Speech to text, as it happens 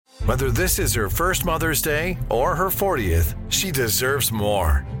Whether this is her first Mother's Day or her 40th, she deserves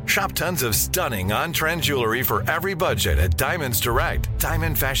more. Shop tons of stunning on-trend jewelry for every budget at Diamonds Direct.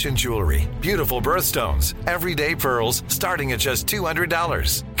 Diamond fashion jewelry, beautiful birthstones, everyday pearls starting at just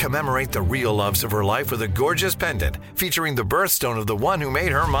 $200. Commemorate the real loves of her life with a gorgeous pendant featuring the birthstone of the one who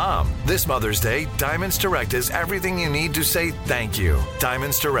made her mom. This Mother's Day, Diamonds Direct is everything you need to say thank you.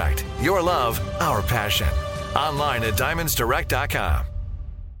 Diamonds Direct. Your love, our passion. Online at diamondsdirect.com.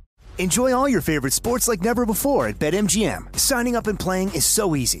 Enjoy all your favorite sports like never before at BetMGM. Signing up and playing is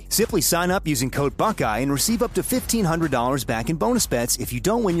so easy. Simply sign up using code Buckeye and receive up to $1,500 back in bonus bets if you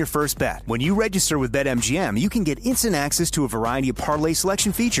don't win your first bet. When you register with BetMGM, you can get instant access to a variety of parlay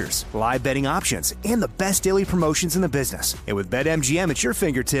selection features, live betting options, and the best daily promotions in the business. And with BetMGM at your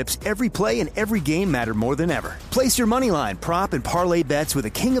fingertips, every play and every game matter more than ever. Place your moneyline, prop, and parlay bets with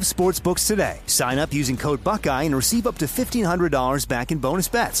the king of sportsbooks today. Sign up using code Buckeye and receive up to $1,500 back in bonus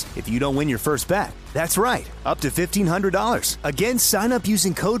bets if you don't win your first bet. That's right, up to $1,500. Again, sign up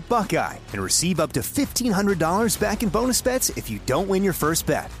using code Buckeye and receive up to $1,500 back in bonus bets if you don't win your first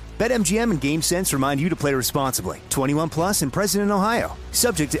bet. BetMGM and GameSense remind you to play responsibly. 21 plus and present in Ohio.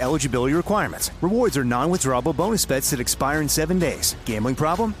 Subject to eligibility requirements. Rewards are non-withdrawable bonus bets that expire in 7 days. Gambling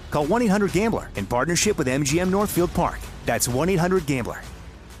problem? Call 1-800-GAMBLER in partnership with MGM Northfield Park. That's 1-800-GAMBLER.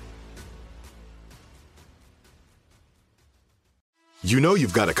 You know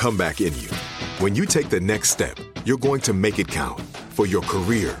you've got a comeback in you. When you take the next step, you're going to make it count. For your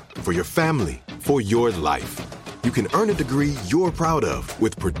career, for your family, for your life. You can earn a degree you're proud of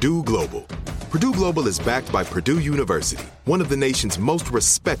with Purdue Global. Purdue Global is backed by Purdue University, one of the nation's most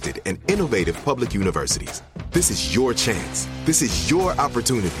respected and innovative public universities. This is your chance. This is your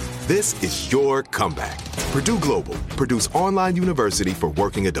opportunity. This is your comeback. Purdue Global, Purdue's online university for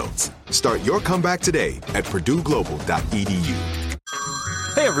working adults. Start your comeback today at purdueglobal.edu.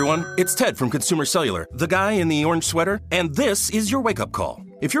 Hey everyone, it's Ted from Consumer Cellular, the guy in the orange sweater, and this is your wake-up call.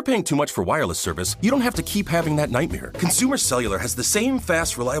 If you're paying too much for wireless service, you don't have to keep having that nightmare. Consumer Cellular has the same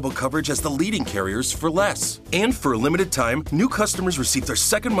fast, reliable coverage as the leading carriers for less. And for a limited time, new customers receive their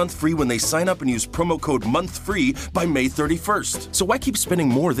second month free when they sign up and use promo code MONTHFREE by May 31st. So why keep spending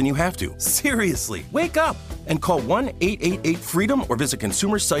more than you have to? Seriously, wake up and call 1-888-FREEDOM or visit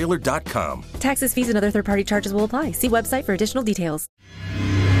consumercellular.com. Taxes, fees, and other third-party charges will apply. See website for additional details.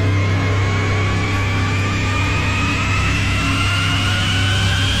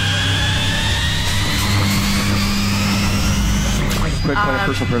 Quick point of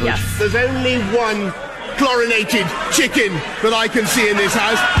personal privilege. Yes. There's only one chlorinated chicken that I can see in this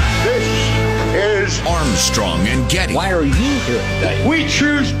house. This is Armstrong and Getty. Why are you here today? We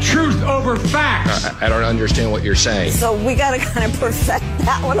choose truth over facts. I don't understand what you're saying. So we got to kind of perfect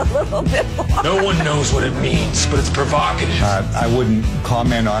that one a little bit more. No one knows what it means, but it's provocative. I wouldn't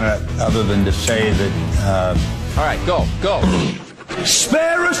comment on it other than to say that... All right, go.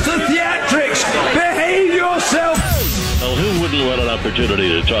 Spare us the theatrics. Behave yourself. Well, who wouldn't want an opportunity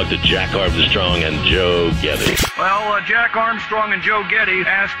to talk to Jack Armstrong and Joe Getty? Well, Jack Armstrong and Joe Getty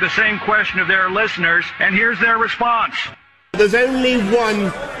asked the same question of their listeners, and here's their response. There's only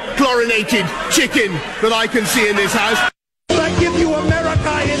one chlorinated chicken that I can see in this house. I give you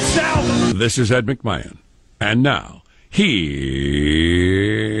America itself. This is Ed McMahon. And now, here's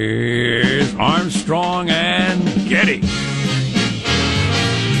Armstrong and Getty.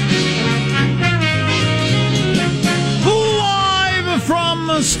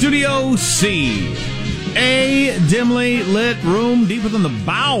 From Studio C, a dimly lit room deep within the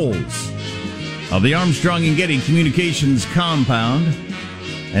bowels of the Armstrong and Getty Communications compound.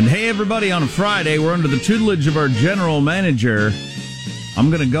 And hey, everybody, on a Friday, we're under the tutelage of our general manager. I'm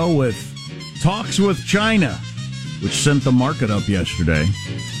going to go with talks with China, which sent the market up yesterday.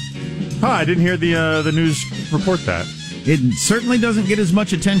 I didn't hear the news report that. It certainly doesn't get as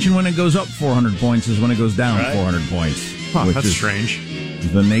much attention when it goes up 400 points as when it goes down 400 points. Which that's strange.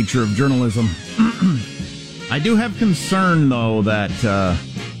 The nature of journalism. I do have concern, though, that,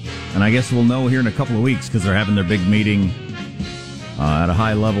 and I guess we'll know here in a couple of weeks because they're having their big meeting at a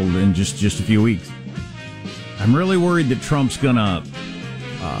high level in just a few weeks. I'm really worried that Trump's going to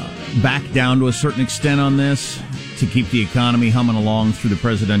back down to a certain extent on this to keep the economy humming along through the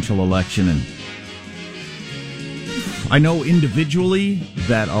presidential election. And I know individually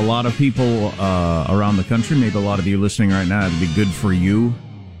that a lot of people around the country, maybe a lot of you listening right now, it'd be good for you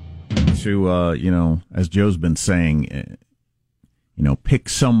to, as Joe's been saying, pick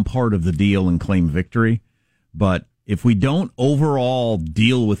some part of the deal and claim victory. But if we don't overall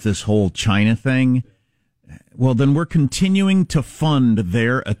deal with this whole China thing, well, then we're continuing to fund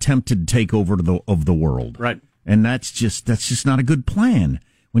their attempted takeover of the world. Right. And that's just not a good plan.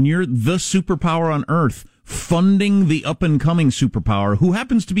 when you're the superpower on Earth, funding the up-and-coming superpower, who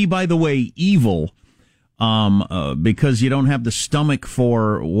happens to be, by the way, evil, because you don't have the stomach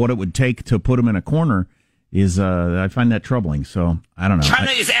for what it would take to put him in a corner, I find that troubling. So, I don't know.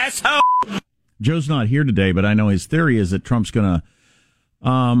 China is asshole! Joe's not here today, but I know his theory is that Trump's going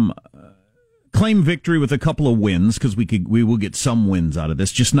to claim victory with a couple of wins, because we will get some wins out of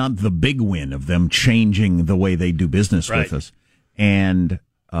this, just not the big win of them changing the way they do business with us, and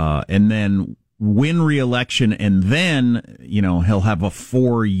then win re-election, and then he'll have a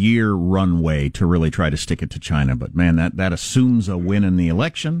 4-year runway to really try to stick it to China. But man, that assumes a win in the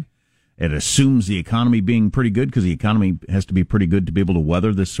election. It assumes the economy being pretty good, because the economy has to be pretty good to be able to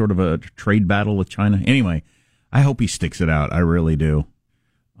weather this sort of a trade battle with China. Anyway, I hope he sticks it out. I really do.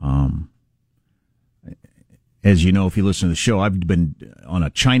 As you know, if you listen to the show, I've been on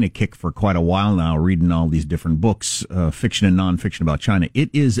a China kick for quite a while now, reading all these different books, fiction and nonfiction about China. It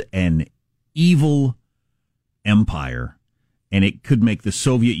is an evil empire, and it could make the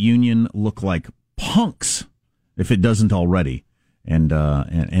Soviet Union look like punks if it doesn't already. And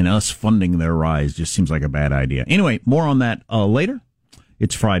us funding their rise just seems like a bad idea. Anyway, more on that later.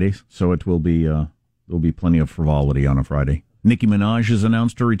 It's Friday, so there'll be plenty of frivolity on a Friday. Nicki Minaj has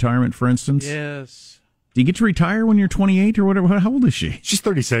announced her retirement, for instance. Yes. Do you get to retire when you're 28 or whatever? How old is she? She's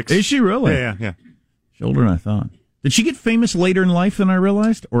 36. Is she really? Yeah. She's older than I thought. Did she get famous later in life than I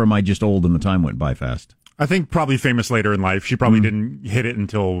realized? Or am I just old and the time went by fast? I think probably famous later in life. She probably didn't hit it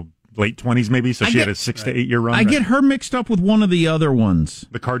until late 20s maybe, so she had a 6 to 8 year run. I get her mixed up with one of the other ones.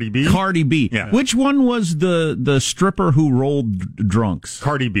 The Cardi B? Cardi B. Yeah. Which one was the stripper who rolled drunks?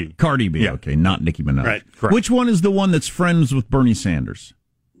 Cardi B. Cardi B, yeah. Okay, not Nicki Minaj. Right, correct. Which one is the one that's friends with Bernie Sanders?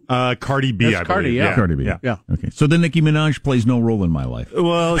 Cardi B, That's I believe. yeah. Cardi B. Yeah. Okay, so then Nicki Minaj plays no role in my life.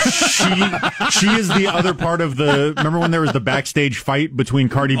 Well, she is the other part of the. Remember when there was the backstage fight between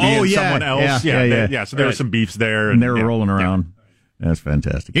Cardi B and someone else? Yeah. So there were some beefs there, and they were rolling around. That's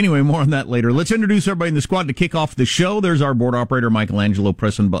fantastic. Anyway, more on that later. Let's introduce everybody in the squad to kick off the show. There's our board operator, Michelangelo,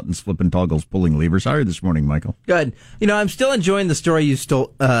 pressing buttons, flipping toggles, pulling levers. How are you this morning, Michael? Good. I'm still enjoying the story you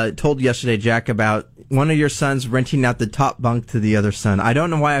told yesterday, Jack, about one of your sons renting out the top bunk to the other son. I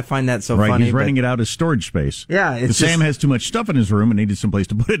don't know why I find that so funny. He's renting it out as storage space. Yeah. Sam has too much stuff in his room and needed some place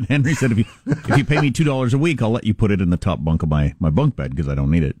to put it. And Henry said, if you pay me $2 a week, I'll let you put it in the top bunk of my bunk bed because I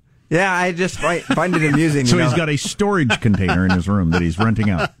don't need it. Yeah, I just find it amusing. So he's got a storage container in his room that he's renting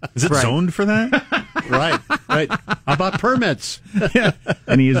out. Is it zoned for that? Right. How about permits? Yeah.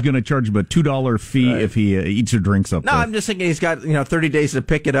 And he is going to charge him a $2 fee if he eats or drinks up there. No, I'm just thinking he's got 30 days to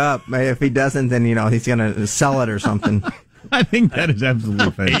pick it up. If he doesn't, then he's going to sell it or something. I think that is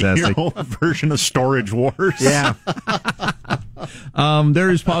absolutely fantastic. 8-year-old version of Storage Wars. Yeah. There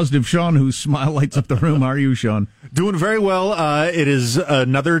is Positive Sean, whose smile lights up the room. How are you, Sean? Doing very well. It is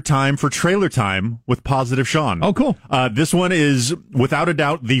another time for Trailer Time with Positive Sean. Oh, cool. This one is, without a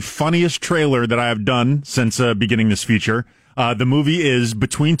doubt, the funniest trailer that I have done since beginning this feature. The movie is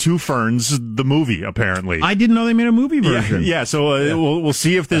Between Two Ferns, the movie, apparently. I didn't know they made a movie version. Yeah, so we'll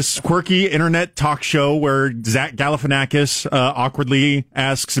see if this quirky internet talk show where Zach Galifianakis awkwardly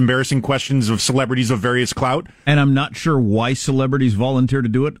asks embarrassing questions of celebrities of various clout. And I'm not sure why celebrities volunteer to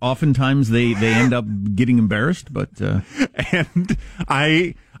do it. Oftentimes they end up getting embarrassed, but... And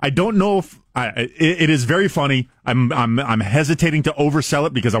I don't know if... it is very funny. I'm hesitating to oversell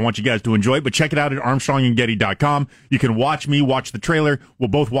it because I want you guys to enjoy it, but check it out at ArmstrongandGetty.com. You can watch the trailer. We'll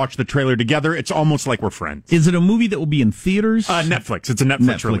both watch the trailer together. It's almost like we're friends. Is it a movie that will be in theaters? Netflix. It's a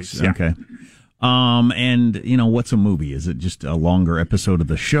Netflix release. Yeah. Okay. And what's a movie? Is it just a longer episode of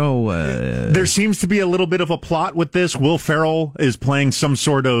the show? There seems to be a little bit of a plot with this. Will Ferrell is playing some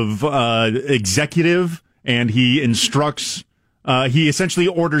sort of executive, and he instructs... he essentially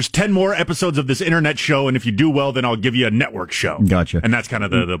orders 10 more episodes of this internet show, and if you do well, then I'll give you a network show. Gotcha. And that's kind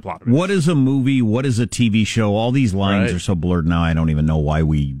of the plot of it. What is a movie? What is a TV show? All these lines are so blurred now, I don't even know why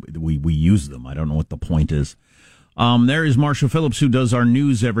we use them. I don't know what the point is. There is Marshall Phillips, who does our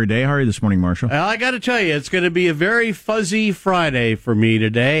news every day. How are you this morning, Marshall? Well, I got to tell you, it's going to be a very fuzzy Friday for me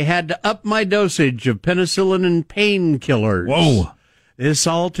today. Had to up my dosage of penicillin and painkillers. Whoa. This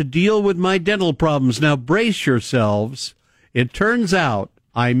all to deal with my dental problems. Now, brace yourselves. It turns out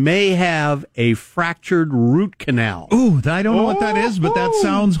I may have a fractured root canal. Ooh, I don't know what that is, but that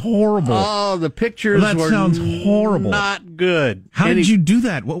sounds horrible. Oh, the pictures that were sounds horrible. Not good. How did you do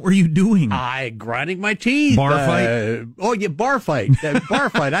that? What were you doing? Grinding my teeth. Bar fight? Bar fight. Bar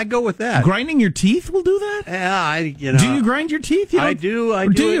fight. I go with that. Grinding your teeth will do that? Yeah, Do you grind your teeth? I do.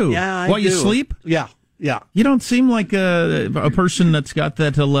 Do you? Yeah, I While do. you sleep? Yeah. You don't seem like a person that's got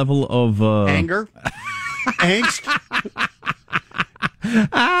that level of... anger? Angst?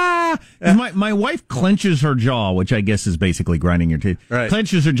 My wife clenches her jaw, which I guess is basically grinding your teeth. Right.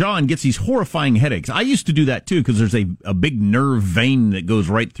 Clenches her jaw and gets these horrifying headaches. I used to do that too because there's a big nerve vein that goes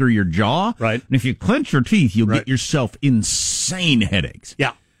right through your jaw. Right. And if you clench your teeth, you'll get yourself insane headaches.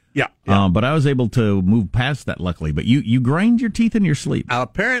 Yeah. But I was able to move past that, luckily. But you grind your teeth in your sleep.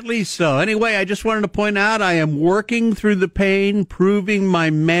 Apparently so. Anyway, I just wanted to point out I am working through the pain, proving my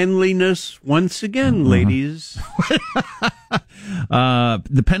manliness once again, ladies.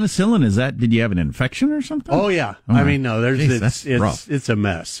 The penicillin, did you have an infection or something? Oh, yeah. Oh, I mean, no, rough. it's a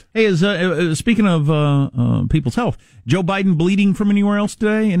mess. Hey, speaking of people's health, Joe Biden bleeding from anywhere else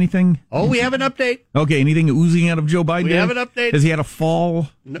today? Anything? Oh, we have an update. Okay, anything oozing out of Joe Biden? We have an update. Has he had a fall?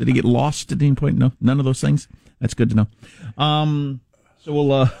 No. Did he get lost at any point? No, none of those things. That's good to know. So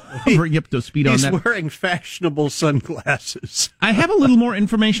we'll bring you up to speed on that. He's wearing fashionable sunglasses. I have a little more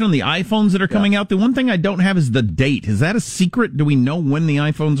information on the iPhones that are coming out. The one thing I don't have is the date. Is that a secret? Do we know when the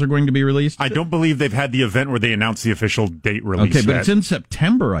iPhones are going to be released? I don't believe they've had the event where they announced the official date release. Okay, but it's in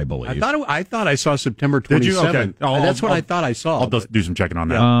September, I believe. I thought I saw September 27th. Did you? Okay. That's what I thought I saw. I'll do some checking on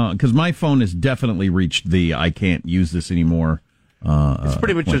that. Because my phone has definitely reached the I can't use this anymore. It's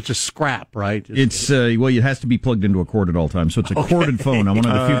pretty much just a scrap, right? It's it has to be plugged into a cord at all times, so it's a corded phone. I'm one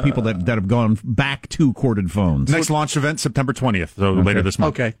of the few people that have gone back to corded phones. Next launch event, September 20th, so later this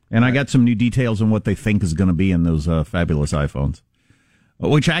month. Okay. And I got some new details on what they think is going to be in those fabulous iPhones,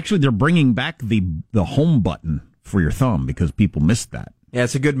 which actually they're bringing back the home button for your thumb because people missed that. Yeah,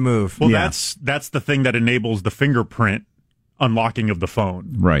 it's a good move. Well, that's the thing that enables the fingerprint unlocking of the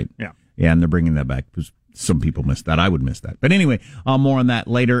phone. Right. Yeah. Yeah, and they're bringing that back because some people missed that. I would miss that. But anyway, more on that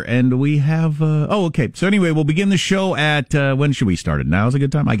later. And we have... okay. So anyway, we'll begin the show at... when should we start it? Now is a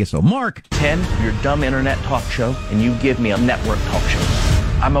good time? I guess so. Mark. 10, your dumb internet talk show, and you give me a network talk show.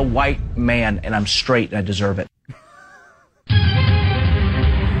 I'm a white man, and I'm straight, and I deserve it.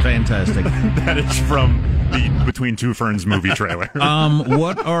 Fantastic. That is from the Between Two Ferns movie trailer.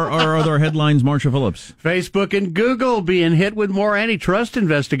 What are our other headlines, Marsha Phillips? Facebook and Google being hit with more antitrust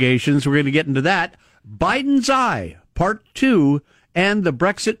investigations. We're going to get into that. Biden's Eye, Part 2, and the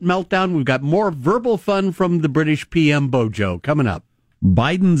Brexit meltdown. We've got more verbal fun from the British PM Bojo coming up.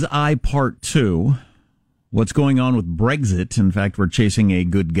 Biden's Eye, Part 2. What's going on with Brexit? In fact, we're chasing a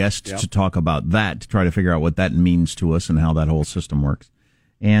good guest to talk about that, to try to figure out what that means to us and how that whole system works.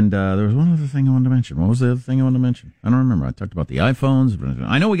 And there was one other thing I wanted to mention. What was the other thing I wanted to mention? I don't remember. I talked about the iPhones.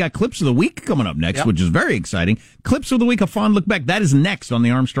 I know we got Clips of the Week coming up next, which is very exciting. Clips of the Week, a fond look back. That is next on the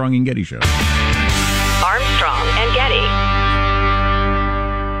Armstrong and Getty Show. Armstrong and Getty.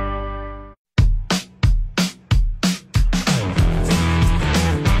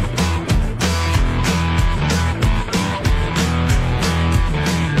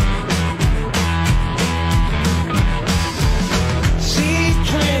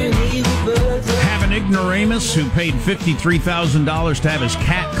 Ignoramus, who paid $53,000 to have his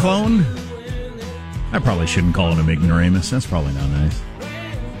cat cloned. I probably shouldn't call him Ignoramus. That's probably not nice.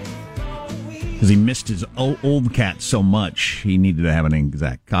 Because he missed his old cat so much, he needed to have an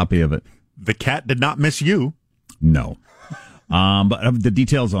exact copy of it. The cat did not miss you. No. But the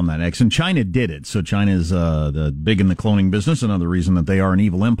details on that next. And China did it. So China's the big in the cloning business. Another reason that they are an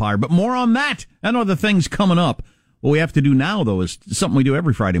evil empire. But more on that and other things coming up. What we have to do now, though, is something we do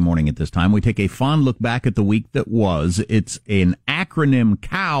every Friday morning at this time. We take a fond look back at the week that was. It's an acronym.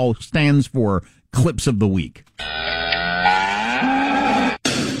 COW stands for Clips of the Week.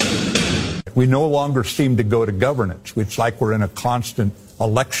 We no longer seem to go to governance. It's like we're in a constant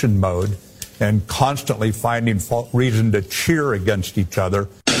election mode and constantly finding reason to cheer against each other.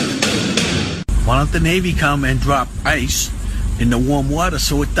 Why don't the Navy come and drop ice in the warm water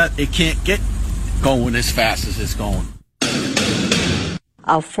so it can't get going as fast as it's going?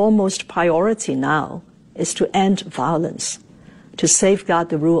 Our foremost priority now is to end violence, to safeguard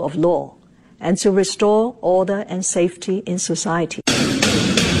the rule of law, and to restore order and safety in society.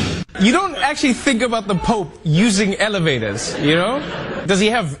 You don't actually think about the Pope using elevators, you know? Does he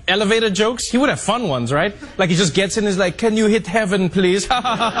have elevator jokes? He would have fun ones, right? Like he just gets in and is like, can you hit heaven, please?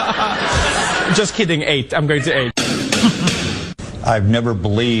 Just kidding, 8. I'm going to 8. I've never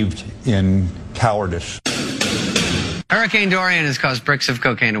believed in cowardice. Hurricane Dorian has caused bricks of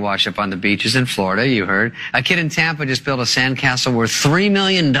cocaine to wash up on the beaches in Florida, you heard. A kid in Tampa just built a sandcastle worth $3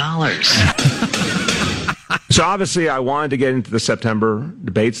 million. So obviously I wanted to get into the September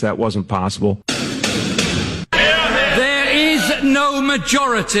debates. That wasn't possible. There is no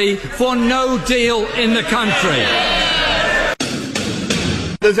majority for no deal in the country.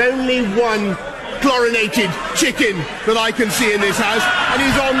 There's only one chlorinated chicken that I can see in this house, and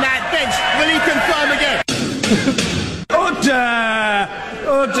he's on that bench. Will he confirm again? Order!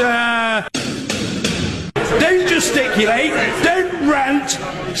 good. Don't gesticulate, don't rant,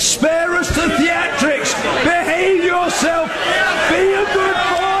 spare us the theatrics, behave yourself, be a good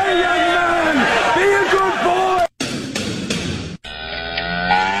boy, young man, be a good boy.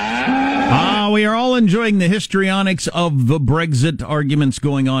 We are all enjoying the histrionics of the Brexit arguments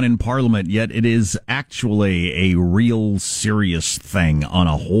going on in Parliament, yet it is actually a real serious thing on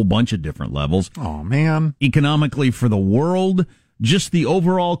a whole bunch of different levels. Oh, man. Economically for the world, just the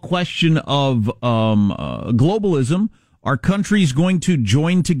overall question of globalism. Are countries going to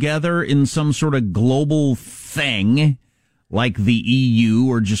join together in some sort of global thing like the EU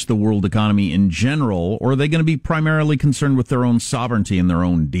or just the world economy in general, or are they going to be primarily concerned with their own sovereignty and their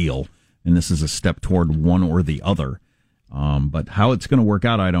own deal? And this is a step toward one or the other. But how it's going to work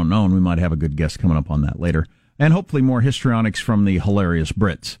out, I don't know, and we might have a good guest coming up on that later. And hopefully more histrionics from the hilarious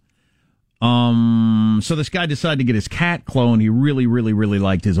Brits. So this guy decided to get his cat cloned. He really, really, really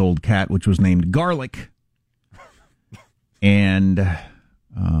liked his old cat, which was named Garlic. And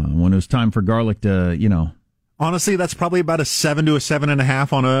when it was time for Garlic to, Honestly, that's probably about a 7 to a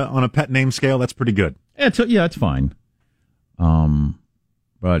 7.5 on a pet name scale. That's pretty good. It's fine.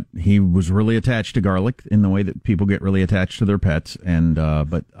 But he was really attached to Garlic in the way that people get really attached to their pets. And a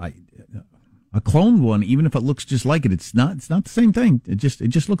cloned one, even if it looks just like it, it's not the same thing. It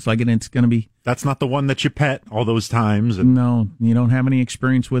just looks like it, and it's going to be. That's not the one that you pet all those times. No, you don't have any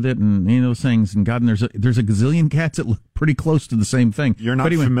experience with it, and any of those things. And God, and there's a gazillion cats that look pretty close to the same thing. You're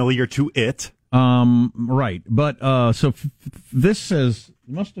not familiar to it, right? But this says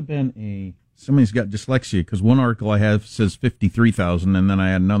it must have been somebody's got dyslexia, because one article I have says 53,000, and then I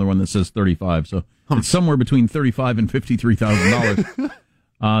had another one that says 35. So it's somewhere between $35,000 and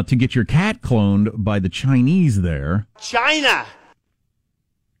 $53,000 to get your cat cloned by the Chinese there. China!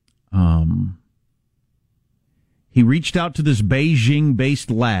 He reached out to this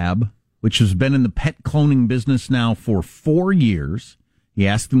Beijing-based lab, which has been in the pet cloning business now for 4 years. He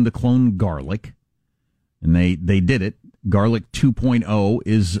asked them to clone Garlic, and they did it. Garlic 2.0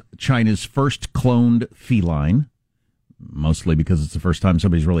 is China's first cloned feline, mostly because it's the first time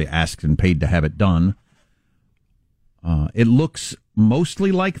somebody's really asked and paid to have it done. It looks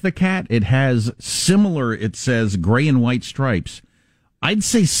mostly like the cat. It has similar, it says, gray and white stripes. I'd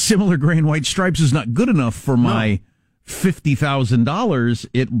say similar gray and white stripes is not good enough for my $50,000.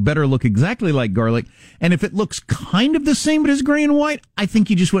 It better look exactly like Garlic. And if it looks kind of the same but is gray and white, I think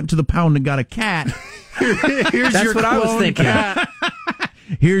you just went to the pound and got a cat. That's what I was thinking.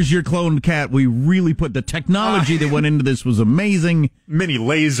 Here's your cloned cat. We really put the technology that went into this was amazing. Many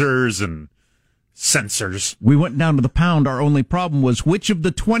lasers and sensors. We went down to the pound. Our only problem was which of the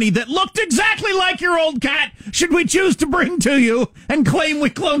 20 that looked exactly like your old cat should we choose to bring to you and claim we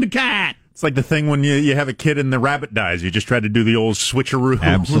cloned a cat? It's like the thing when you have a kid and the rabbit dies. You just try to do the old switcheroo.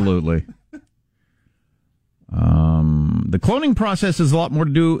 Absolutely. The cloning process has a lot more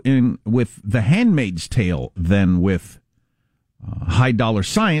to do with The Handmaid's Tale than with high-dollar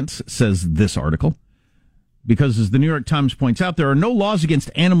science, says this article. Because, as the New York Times points out, there are no laws against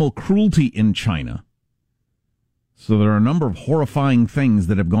animal cruelty in China. So there are a number of horrifying things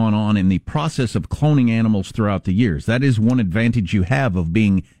that have gone on in the process of cloning animals throughout the years. That is one advantage you have of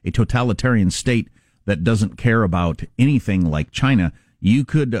being a totalitarian state that doesn't care about anything like China. You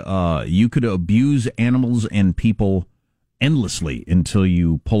could abuse animals and people endlessly until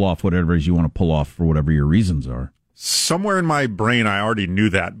you pull off whatever it is you want to pull off for whatever your reasons are. Somewhere in my brain, I already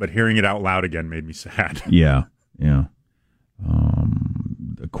knew that, but hearing it out loud again made me sad. Yeah.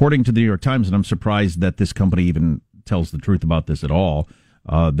 According to the New York Times, and I'm surprised that this company even tells the truth about this at all,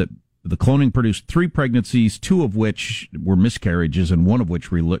 that the cloning produced 3 pregnancies, 2 of which were miscarriages, and 1 of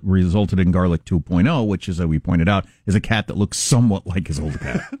which resulted in Garlic 2.0, which, as we pointed out, is a cat that looks somewhat like his old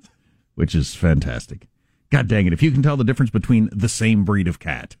cat, which is fantastic. God dang it, if you can tell the difference between the same breed of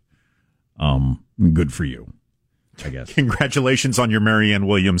cat, good for you, I guess. Congratulations on your Marianne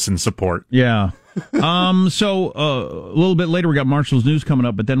Williamson support. Yeah. So a little bit later, we got Marshall's News coming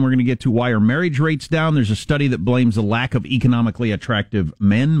up, but then we're going to get to why are marriage rates down. There's a study that blames the lack of economically attractive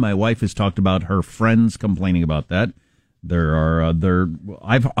men. My wife has talked about her friends complaining about that.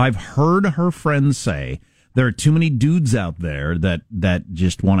 I've heard her friends say there are too many dudes out there that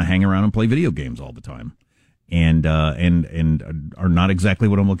just want to hang around and play video games all the time, and are not exactly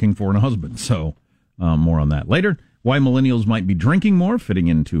what I'm looking for in a husband. So more on that later. Why millennials might be drinking more, fitting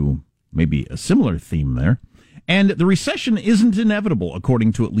into maybe a similar theme there. And the recession isn't inevitable,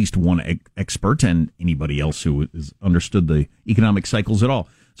 according to at least one expert and anybody else who has understood the economic cycles at all.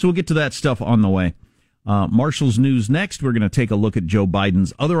 So we'll get to that stuff on the way. Marshall's News next. We're going to take a look at Joe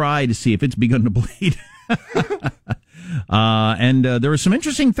Biden's other eye to see if it's begun to bleed. And there were some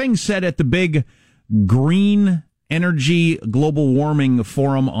interesting things said at the big Green Energy Global Warming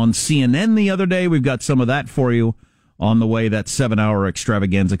Forum on CNN the other day. We've got some of that for you on the way, that 7-hour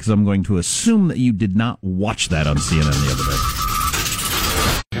extravaganza, because I'm going to assume that you did not watch that on CNN the other day.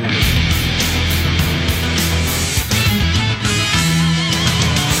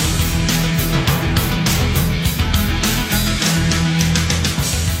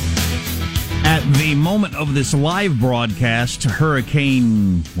 At the moment of this live broadcast,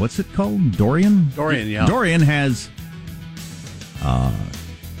 Hurricane, what's it called? Dorian? Dorian, yeah. Dorian has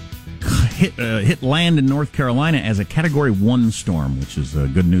hit land in North Carolina as a Category 1 storm, which is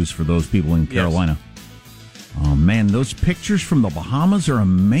good news for those people in Carolina. Yes. Oh, man, those pictures from the Bahamas are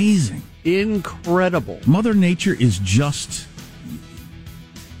amazing. Incredible. Mother Nature is just...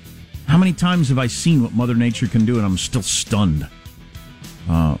 How many times have I seen what Mother Nature can do, and I'm still stunned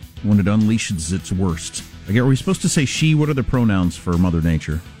when it unleashes its worst? Are we supposed to say she? What are the pronouns for Mother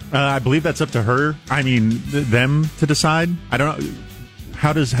Nature? I believe that's up to her. I mean, them to decide. I don't know.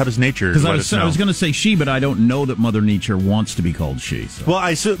 How does nature? Because I was going to say she, but I don't know that Mother Nature wants to be called she. So.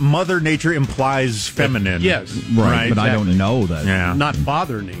 Well, Mother Nature implies feminine. Yes, right. But exactly. I don't know that. Yeah. Not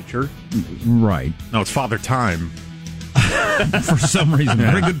Father Nature. Right. No, it's Father Time. For some reason.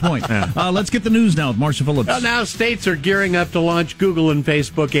 Very good point. Yeah. Let's get the news now with Marcia Phillips. Well, now states are gearing up to launch Google and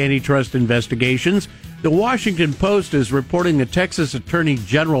Facebook antitrust investigations. The Washington Post is reporting the Texas Attorney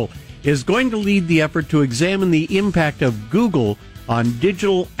General is going to lead the effort to examine the impact of Google on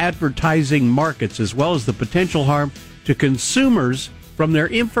digital advertising markets, as well as the potential harm to consumers from their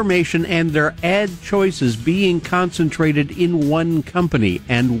information and their ad choices being concentrated in one company,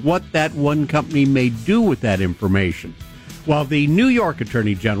 and what that one company may do with that information. While the New York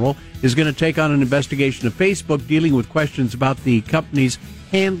Attorney General is going to take on an investigation of Facebook dealing with questions about the company's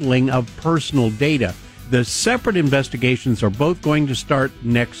handling of personal data. The separate investigations are both going to start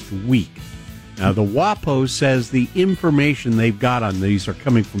next week. Now, the WAPO says the information they've got on these are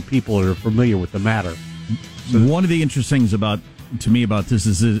coming from people that are familiar with the matter. So one of the interesting things to me about this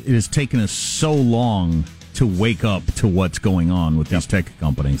is it has taken us so long to wake up to what's going on with these tech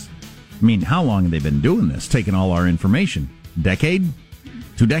companies. I mean, how long have they been doing this? Taking all our information? Decade?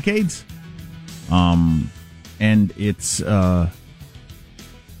 2 decades? And it's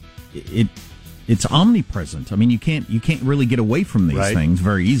omnipresent. I mean, you can't really get away from these things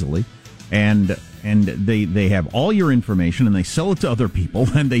very easily. And they have all your information, and they sell it to other people,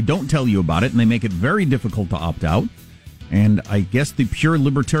 and they don't tell you about it, and they make it very difficult to opt out. And I guess the pure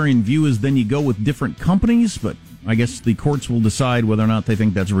libertarian view is then you go with different companies, but I guess the courts will decide whether or not they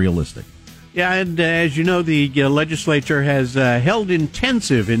think that's realistic. Yeah, and as you know, the legislature has held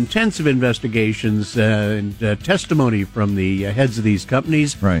intensive investigations and testimony from the heads of these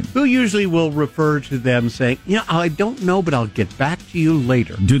companies, right, who usually will refer to them saying, I don't know, but I'll get back to you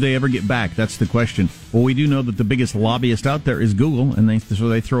later. Do they ever get back? That's the question. Well, we do know that the biggest lobbyist out there is Google, and so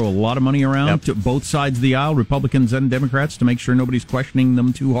they throw a lot of money around to both sides of the aisle, Republicans and Democrats, to make sure nobody's questioning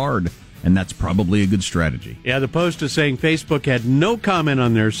them too hard. And that's probably a good strategy. Yeah, the Post is saying Facebook had no comment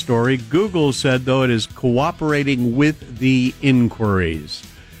on their story. Google said, though, it is cooperating with the inquiries.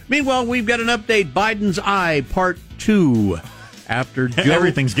 Meanwhile, we've got an update. Biden's Eye, Part 2.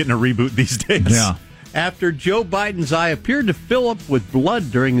 Everything's getting a reboot these days. Yeah. After Joe Biden's eye appeared to fill up with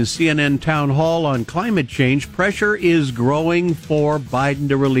blood during the CNN town hall on climate change, pressure is growing for Biden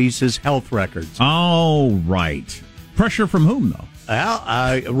to release his health records. Oh, right. Pressure from whom, though?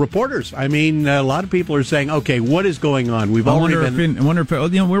 Well, reporters. I mean, a lot of people are saying, "Okay, what is going on?" I wonder if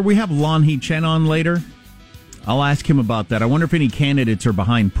where we have Lan Hee Chen on later. I'll ask him about that. I wonder if any candidates are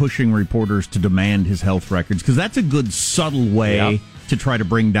behind pushing reporters to demand his health records, because that's a good subtle way to try to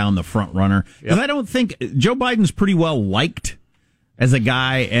bring down the front runner. Because I don't think Joe Biden's pretty well liked as a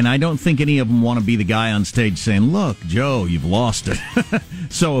guy, and I don't think any of them want to be the guy on stage saying, "Look, Joe, you've lost it."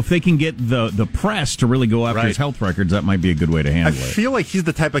 So if they can get the press to really go after his health records, that might be a good way to handle it. I feel like he's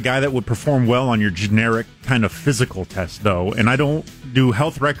the type of guy that would perform well on your generic kind of physical test, though. And do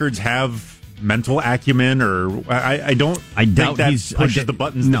health records have mental acumen, or I doubt think that pushes the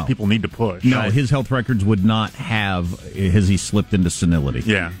buttons that people need to push. No, his health records would not have, has he slipped into senility.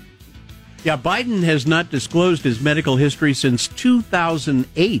 Yeah. Yeah, Biden has not disclosed his medical history since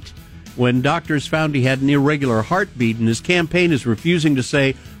 2008, when doctors found he had an irregular heartbeat, and his campaign is refusing to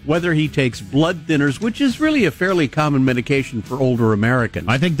say whether he takes blood thinners, which is really a fairly common medication for older Americans.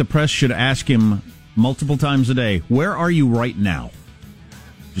 I think the press should ask him multiple times a day, where are you right now?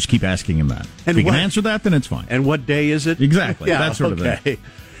 Just keep asking him that. And if he can answer that, then it's fine. And what day is it? Exactly, that sort of thing.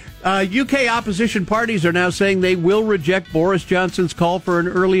 UK opposition parties are now saying they will reject Boris Johnson's call for an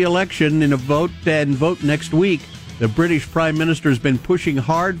early election in a vote next week. The British Prime Minister has been pushing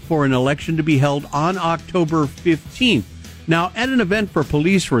hard for an election to be held on October 15th. Now, at an event for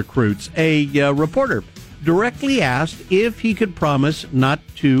police recruits, a reporter directly asked if he could promise not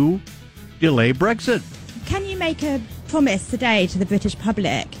to delay Brexit. Can you make a promise today to the British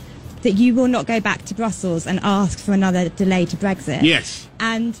public that you will not go back to Brussels and ask for another delay to Brexit? Yes.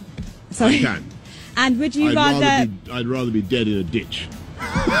 And, sorry. I can. And would you I'd rather be dead in a ditch.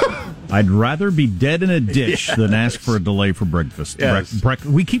 I'd rather be dead in a ditch than ask for a delay for breakfast. Yes.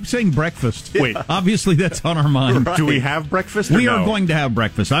 We keep saying breakfast. Wait. Obviously, that's on our mind. Right. Do we have breakfast? We are going to have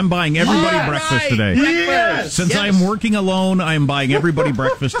breakfast. I'm buying everybody breakfast today. Yes. Since I am working alone, I am buying everybody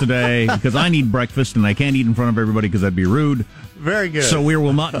breakfast today because I need breakfast and I can't eat in front of everybody because that'd be rude. Very good. So we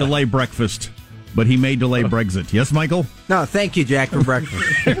will not delay breakfast, but he may delay Brexit. Yes, Michael? No, thank you, Jack, for breakfast.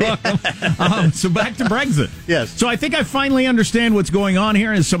 So back to Brexit. Yes. So I think I finally understand what's going on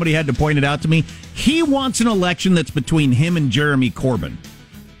here, as somebody had to point it out to me. He wants an election that's between him and Jeremy Corbyn.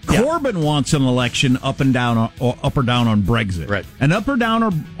 Yeah. Corbyn wants an election up or down on Brexit. Right. An up or down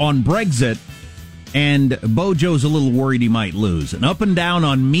on Brexit, and Bojo's a little worried he might lose. An up and down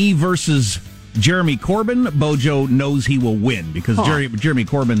on me versus Jeremy Corbyn, Bojo knows he will win because Jeremy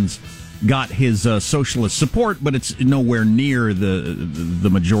Corbyn's got his socialist support, but it's nowhere near the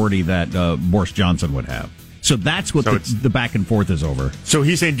majority that Boris Johnson would have. So that's what the back and forth is over. So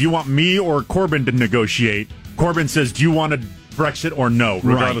he's saying, do you want me or Corbyn to negotiate? Corbyn says, do you want a Brexit or no,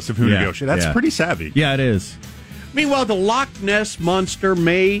 regardless of who negotiates? That's pretty savvy. Yeah, it is. Meanwhile, the Loch Ness Monster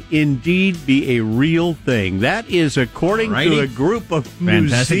may indeed be a real thing. That is according to a group of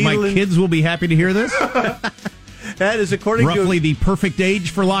Fantastic. New Zealand... My kids will be happy to hear this. That is according roughly the perfect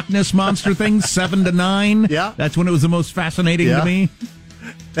age for Loch Ness Monster things, 7 to 9. Yeah. That's when it was the most fascinating to me.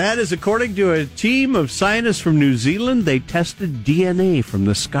 That is according to a team of scientists from New Zealand. They tested DNA from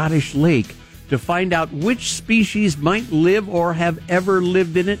the Scottish lake to find out which species might live or have ever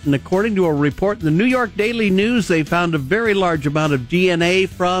lived in it. And according to a report in the New York Daily News, they found a very large amount of DNA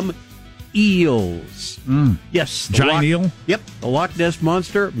from eels. Yes. Giant eel? Yep. The Loch Ness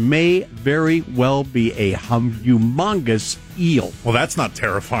Monster may very well be a humongous eel. Well, that's not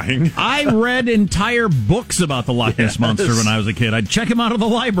terrifying. I read entire books about the Loch Ness Monster when I was a kid. I'd check him out of the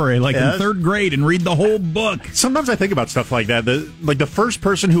library, in third grade, and read the whole book. Sometimes I think about stuff like that. The first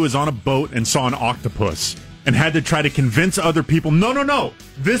person who was on a boat and saw an octopus and had to try to convince other people, no,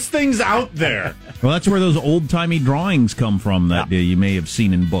 this thing's out there. Well, that's where those old-timey drawings come from that you may have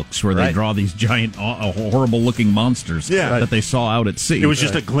seen in books, where they draw these giant, horrible-looking monsters that they saw out at sea. It was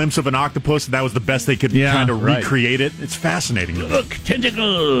just a glimpse of an octopus, and that was the best they could kind of recreate it. It's fascinating. Look,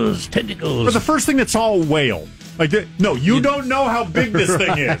 tentacles. But the first thing that saw a whale. You don't know how big this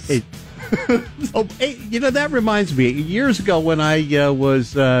thing is. That reminds me. Years ago, when I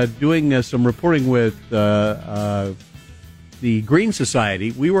was doing some reporting with the Green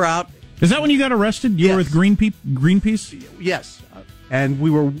Society, we were out. Is that when you got arrested? You were with Greenpeace? Yes. And we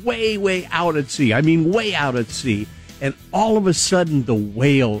were way, way out at sea. I mean, way out at sea. And all of a sudden, the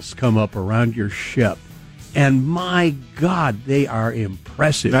whales come up around your ship. And my God, they are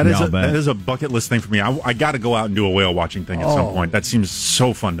impressive. That is a bucket list thing for me. I got to go out and do a whale watching thing at some point. That seems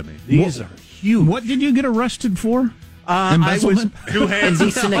so fun to me. These are huge. What did you get arrested for? Embezzlement?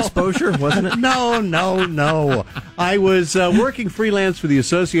 Indecent exposure, wasn't it? No. I was working freelance for the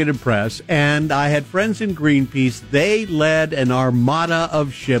Associated Press, and I had friends in Greenpeace. They led an armada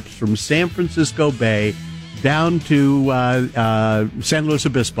of ships from San Francisco Bay down to San Luis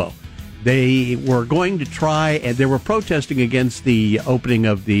Obispo. They were going to try, and they were protesting against the opening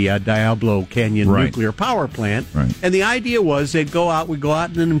of the Diablo Canyon nuclear power plant. Right. And the idea was we'd go out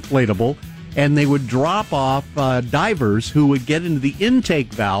in an inflatable, and they would drop off divers who would get into the intake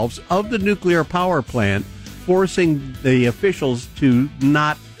valves of the nuclear power plant, forcing the officials to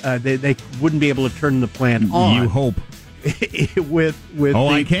not, they wouldn't be able to turn the plant on. You hope.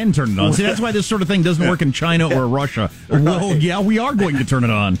 I can turn it on. See, that's why this sort of thing doesn't work in China or Russia. Well, we are going to turn it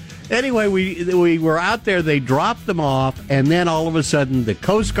on. Anyway, we were out there. They dropped them off, and then all of a sudden, the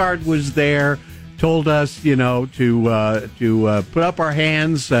Coast Guard was there, told us, to put up our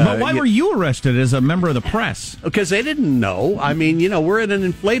hands. But why were you arrested as a member of the press? Because they didn't know. I mean, we're in an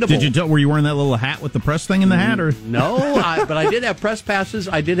inflatable. Were you wearing that little hat with the press thing in the hat, or no? But I did have press passes.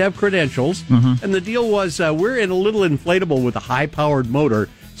 I did have credentials, and the deal was we're in a little inflatable with a high-powered motor.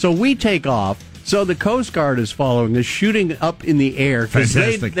 So we take off. So the Coast Guard is following us, shooting up in the air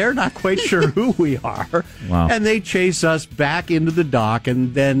because they're not quite sure who we are. Wow. And they chase us back into the dock,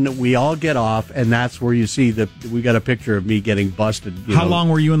 and then we all get off, and that's where you see we got a picture of me getting busted. How long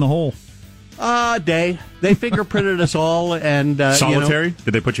were you in the hole? A day. They fingerprinted us all. And solitary?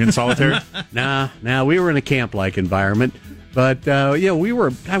 Did they put you in solitary? Nah, we were in a camp-like environment. But, we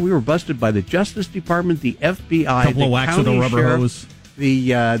were busted by the Justice Department, the FBI, couple of whacks with a rubber hose.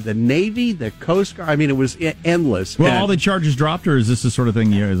 The Navy, the Coast Guard. I mean, it was endless. Well, all the charges dropped, or is this the sort of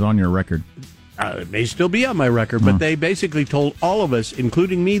thing is on your record? It may still be on my record, but they basically told all of us,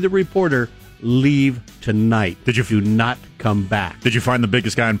 including me, the reporter, leave tonight. Do not come back. Did you find the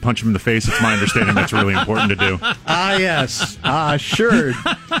biggest guy and punch him in the face? It's my understanding that's really important to do. Yes. Sure.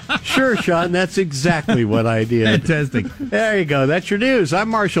 Sure, Sean. That's exactly what I did. Fantastic. There you go. That's your news. I'm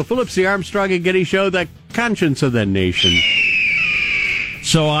Marshall Phillips, the Armstrong and Getty Show, the conscience of the nation.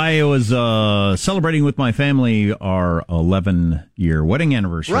 So I was celebrating with my family our 11-year wedding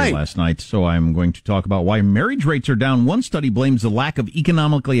anniversary last night. So I'm going to talk about why marriage rates are down. One study blames the lack of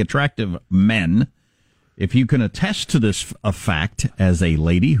economically attractive men. If you can attest to this fact as a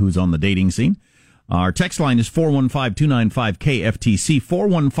lady who's on the dating scene, our text line is 415-295-KFTC,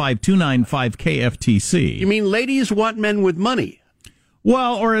 415-295-KFTC. You mean ladies want men with money?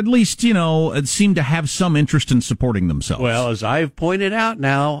 Well, or at least, seem to have some interest in supporting themselves. Well, as I've pointed out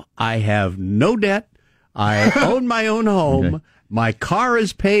now, I have no debt. I own my own home. Okay. My car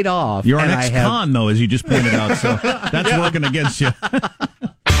is paid off. You're an ex-con, though, as you just pointed out, so that's working against you.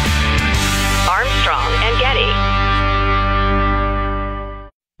 Armstrong and Getty.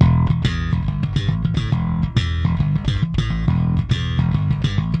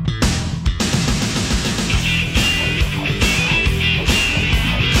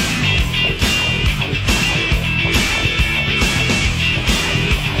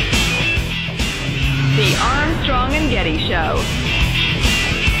 The Armstrong and Getty Show.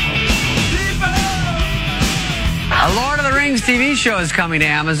 A Lord of the Rings TV show is coming to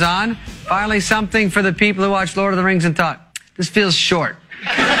Amazon. Finally, something for the people who watch Lord of the Rings and thought, this feels short.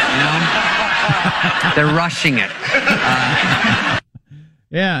 They're rushing it.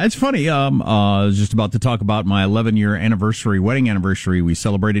 Yeah, it's funny. I was just about to talk about my 11-year wedding anniversary we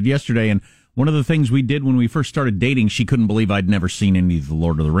celebrated yesterday, and one of the things we did when we first started dating, she couldn't believe I'd never seen any of the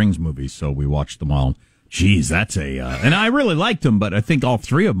Lord of the Rings movies, so we watched them all. Geez, that's and I really liked them, but I think all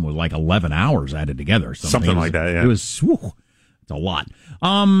three of them were like 11 hours added together or something. Something like that, yeah. It was, it's a lot.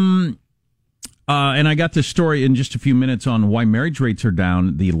 And I got this story in just a few minutes on why marriage rates are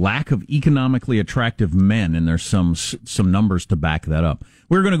down, the lack of economically attractive men, and there's some numbers to back that up.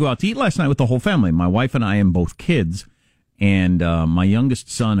 We were going to go out to eat last night with the whole family, my wife and I and both kids. And my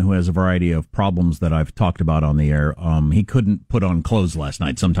youngest son, who has a variety of problems that I've talked about on the air, he couldn't put on clothes last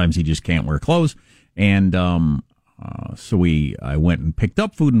night. Sometimes he just can't wear clothes. And so I went and picked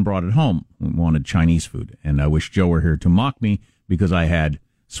up food and brought it home. We wanted Chinese food. And I wish Joe were here to mock me because I had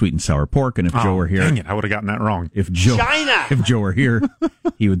sweet and sour pork. And if Joe were here... Dang it, I would have gotten that wrong. If Joe were here,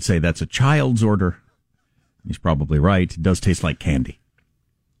 he would say that's a child's order. He's probably right. It does taste like candy.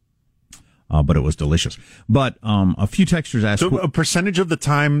 But it was delicious. But a few texters asked... So a percentage of the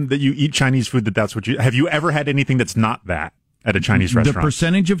time that you eat Chinese food, that's what you... Have you ever had anything that's not that at a Chinese restaurant? The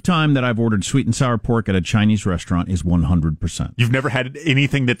percentage of time that I've ordered sweet and sour pork at a Chinese restaurant is 100%. You've never had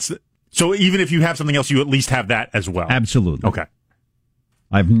anything that's... So even if you have something else, you at least have that as well? Absolutely. Okay.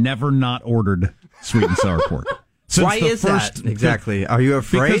 I've never not ordered sweet and sour pork. Why is that exactly? Are you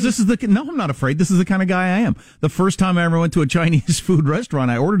afraid? Because this is no, I'm not afraid. This is the kind of guy I am. The first time I ever went to a Chinese food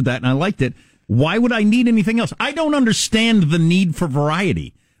restaurant, I ordered that and I liked it. Why would I need anything else? I don't understand the need for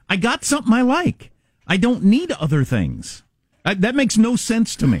variety. I got something I like. I don't need other things. That makes no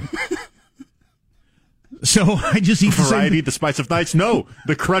sense to me. So I just eat variety, the spice of nights. No,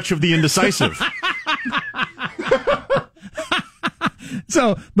 the crutch of the indecisive.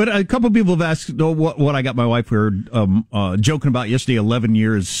 So, but a couple of people have asked what I got my wife. We were joking about yesterday, 11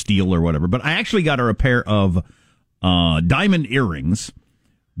 years steal or whatever. But I actually got her a pair of diamond earrings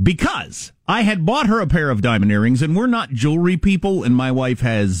because I had bought her a pair of diamond earrings, and we're not jewelry people. And my wife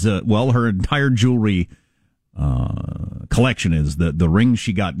has, her entire jewelry collection is the rings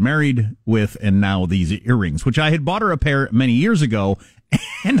she got married with, and now these earrings, which I had bought her a pair many years ago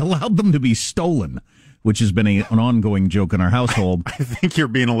and allowed them to be stolen, which has been an ongoing joke in our household. I think you're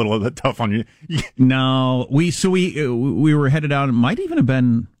being a little tough on you. No, we were headed down. It might even have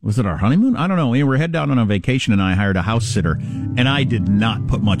been, was it our honeymoon? I don't know. We were headed down on a vacation, and I hired a house sitter, and I did not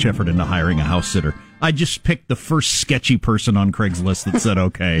put much effort into hiring a house sitter. I just picked the first sketchy person on Craigslist that said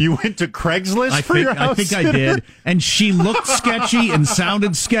okay. You went to Craigslist for your house? I think I did. And she looked sketchy and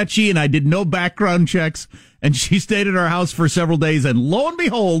sounded sketchy, and I did no background checks. And she stayed at our house for several days, and lo and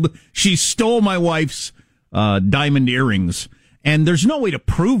behold, she stole my wife's diamond earrings. And there's no way to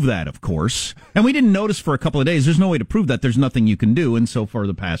prove that, of course. And we didn't notice for a couple of days. There's no way to prove that. There's nothing you can do. And so for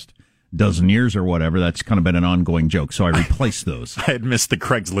the past dozen years or whatever, that's kind of been an ongoing joke. So I replaced those. I had missed the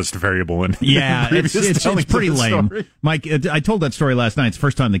Craigslist variable. Yeah, it's pretty lame. Mike, I told that story last night. It's the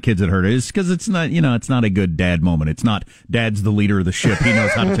first time the kids had heard it. It's because it's not, it's not a good dad moment. It's not Dad's the leader of the ship. He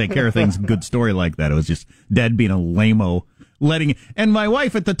knows how to take care of things. Good story like that. It was just Dad being a lame-o. And my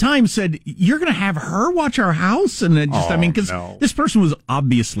wife at the time said, "You're going to have her watch our house?" And it just, because this person was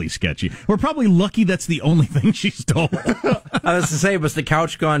obviously sketchy. We're probably lucky that's the only thing she stole. I was to say, was the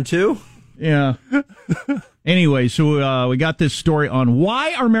couch gone too? Yeah. Anyway, so we got this story on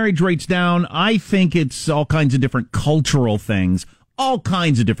why are marriage rates down. I think it's all kinds of different cultural things.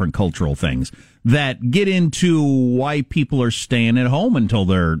 That get into why people are staying at home until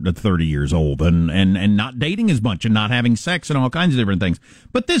they're 30 years old and not dating as much and not having sex and all kinds of different things.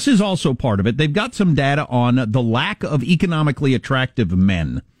 But this is also part of it. They've got some data on the lack of economically attractive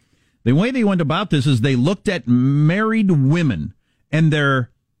men. The way they went about this is they looked at married women and their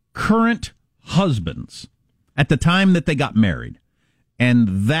current husbands at the time that they got married,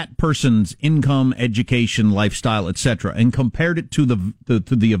 and that person's income, education, lifestyle, etc., and compared it to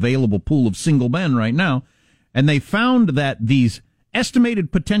the available pool of single men right now, and they found that these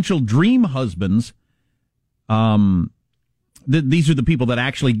estimated potential dream husbands, these are the people that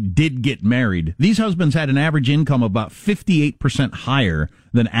actually did get married. These husbands had an average income of about 58% higher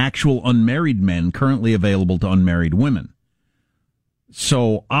than actual unmarried men currently available to unmarried women.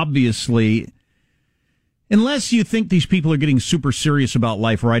 So obviously, unless you think these people are getting super serious about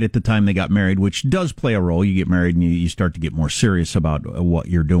life right at the time they got married, which does play a role. You get married and you start to get more serious about what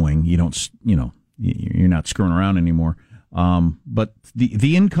you're doing. You don't, you're not screwing around anymore. But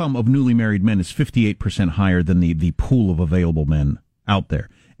the income of newly married men is 58% higher than the pool of available men out there.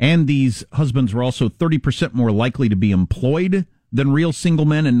 And these husbands were also 30% more likely to be employed than real single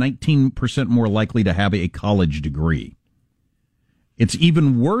men and 19% more likely to have a college degree. It's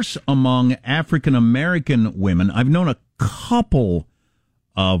even worse among African-American women. I've known a couple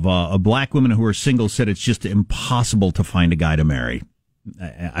of black women who are single said it's just impossible to find a guy to marry.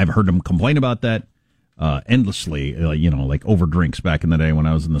 I've heard them complain about that endlessly, like over drinks back in the day when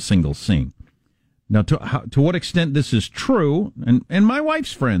I was in the single scene. Now, to what extent this is true, and my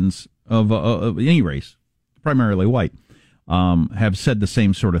wife's friends of any race, primarily white, have said the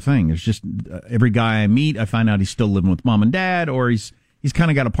same sort of thing. It's just every guy I meet, I find out he's still living with mom and dad, or he's kind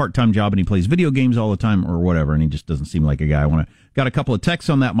of got a part-time job and he plays video games all the time or whatever, and he just doesn't seem like a guy. Got a couple of texts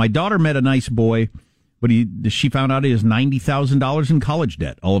on that. My daughter met a nice boy, but she found out he has $90,000 in college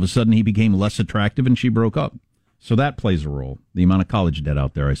debt. All of a sudden, he became less attractive, and she broke up. So that plays a role. The amount of college debt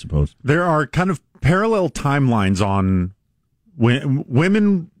out there, I suppose. There are kind of parallel timelines on when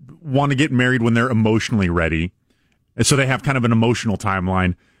women want to get married when they're emotionally ready. So they have kind of an emotional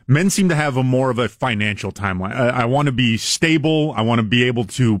timeline. Men seem to have more of a financial timeline. I want to be stable. I want to be able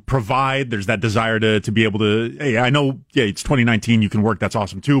to provide. There's that desire to be able to, hey, I know, it's 2019. You can work. That's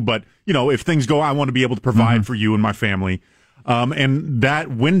awesome too. But, if things go, I want to be able to provide for you and my family. And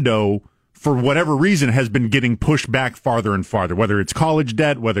that window, for whatever reason, has been getting pushed back farther and farther, whether it's college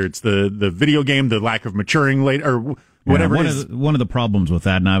debt, whether it's the video game, the lack of maturing late, or whatever it is. One of the problems with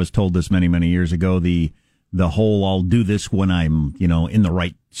that, and I was told this many, many years ago, the whole I'll do this when I'm, in the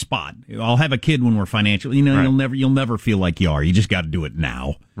right spot. I'll have a kid when we're financially, right. You'll never feel like you are. You just got to do it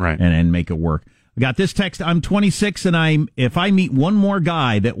now. Right. And make it work. I got this text. I'm 26 and if I meet one more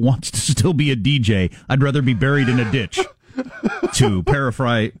guy that wants to still be a DJ, I'd rather be buried in a ditch. To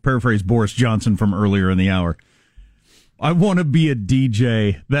paraphrase Boris Johnson from earlier in the hour. I want to be a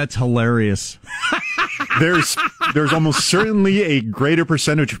DJ. That's hilarious. There's almost certainly a greater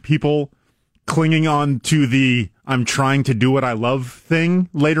percentage of people clinging on to the I'm trying to do what I love thing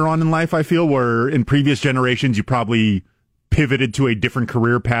later on in life, I feel, where in previous generations you probably pivoted to a different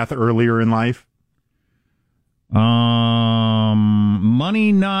career path earlier in life.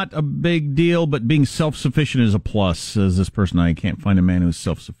 Money not a big deal, but being self-sufficient is a plus, says this person. I can't find a man who's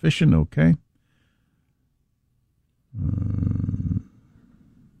self-sufficient. Okay.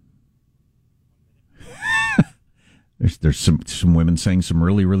 There's some women saying some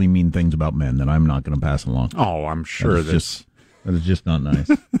really, really mean things about men that I'm not going to pass along. Oh, I'm sure that is just not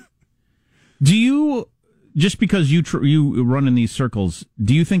nice. Do you, just because you run in these circles,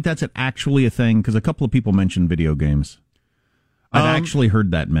 do you think that's actually a thing? Because a couple of people mentioned video games. I've actually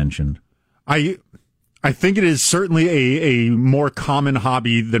heard that mentioned. I think it is certainly a more common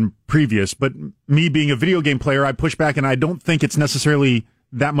hobby than previous, but me being a video game player, I push back, and I don't think it's necessarily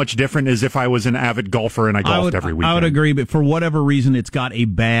that much different as if I was an avid golfer and I golfed every weekend. I would agree, but for whatever reason, it's got a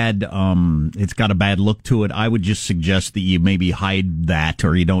bad look to it. I would just suggest that you maybe hide that,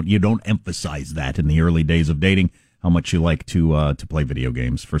 or you don't emphasize that in the early days of dating, how much you like to play video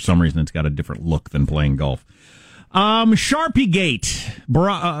games. For some reason, it's got a different look than playing golf. Sharpie Gate.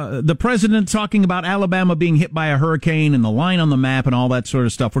 The president talking about Alabama being hit by a hurricane and the line on the map and all that sort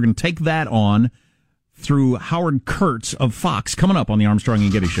of stuff. We're going to take that on through Howard Kurtz of Fox, coming up on the Armstrong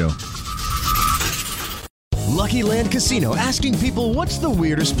and Getty Show. Lucky Land Casino, asking people, what's the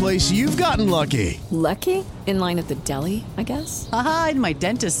weirdest place you've gotten lucky? Lucky? In line at the deli, I guess? Aha, in my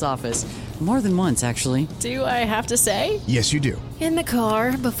dentist's office. More than once, actually. Do I have to say? Yes, you do. In the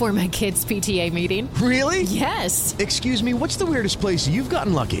car before my kids' PTA meeting. Really? Yes. Excuse me, what's the weirdest place you've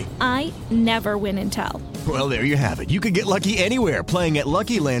gotten lucky? I never win and tell. Well, there you have it. You can get lucky anywhere, playing at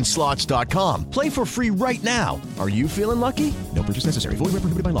LuckyLandSlots.com. Play for free right now. Are you feeling lucky? No purchase necessary. Void where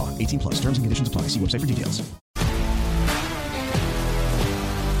prohibited by law. 18+. Terms and conditions apply. See website for details.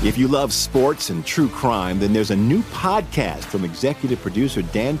 If you love sports and true crime, then there's a new podcast from executive producer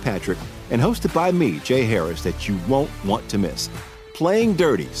Dan Patrick and hosted by me, Jay Harris, that you won't want to miss. Playing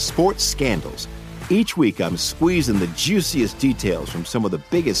Dirty: Sports Scandals. Each week, I'm squeezing the juiciest details from some of the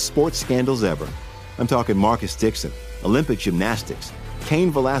biggest sports scandals ever. I'm talking Marcus Dixon, Olympic gymnastics,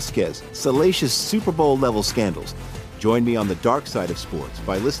 Cain Velasquez, salacious Super Bowl-level scandals. Join me on the dark side of sports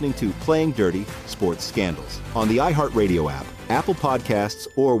by listening to Playing Dirty: Sports Scandals on the iHeartRadio app, Apple Podcasts,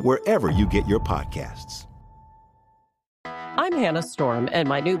 or wherever you get your podcasts. I'm Hannah Storm, and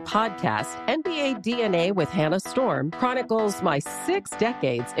my new podcast, NBA DNA with Hannah Storm, chronicles my 6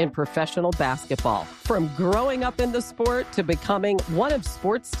 decades in professional basketball. From growing up in the sport to becoming one of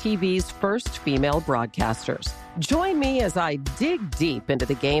sports TV's first female broadcasters. Join me as I dig deep into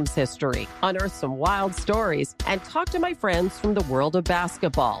the game's history, unearth some wild stories, and talk to my friends from the world of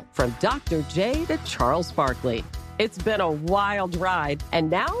basketball, from Dr. J to Charles Barkley. It's been a wild ride, and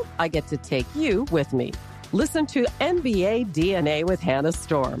now I get to take you with me. Listen to NBA DNA with Hannah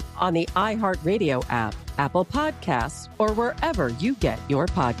Storm on the iHeartRadio app, Apple Podcasts, or wherever you get your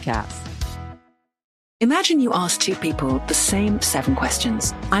podcasts. Imagine you ask 2 people the same 7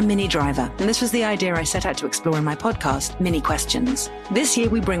 questions. I'm Minnie Driver, and this was the idea I set out to explore in my podcast, Mini Questions. This year,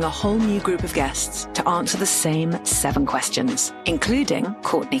 we bring a whole new group of guests to answer the same 7 questions, including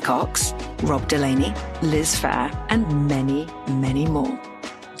Courtney Cox, Rob Delaney, Liz Phair, and many, many more.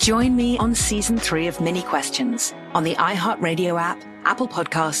 Join me on Season 3 of Mini Questions on the iHeartRadio app, Apple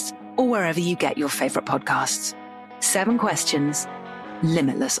Podcasts, or wherever you get your favorite podcasts. 7 questions,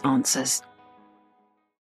 limitless answers.